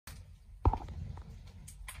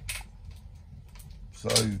So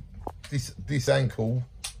this ankle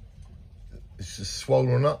is just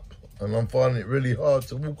swollen up, and I'm finding it really hard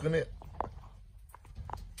to walk on it.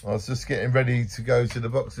 I was just getting ready to go to the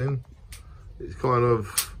boxing. It's kind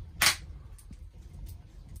of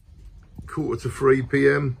 2:45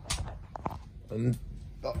 p.m. and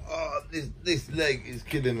this leg is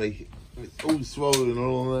killing me. It's all swollen and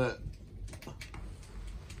all that.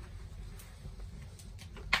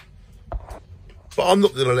 But I'm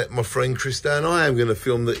not going to let my friend Chris down. I am going to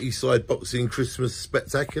film the Eastside Boxing Christmas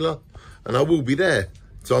Spectacular, and I will be there.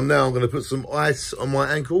 So I'm going to put some ice on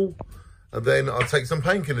my ankle, and then I'll take some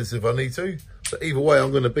painkillers if I need to. But either way,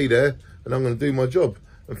 I'm going to be there, and I'm going to do my job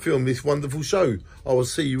and film this wonderful show. I will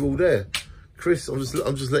see you all there. Chris, I'm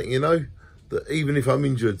just letting you know that even if I'm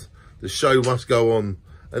injured, the show must go on.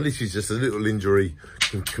 And this is just a little injury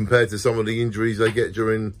compared to some of the injuries they get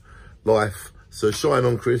during life. So shine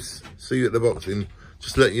on, Chris. See you at the boxing.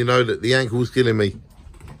 Just letting you know that the ankle's killing me.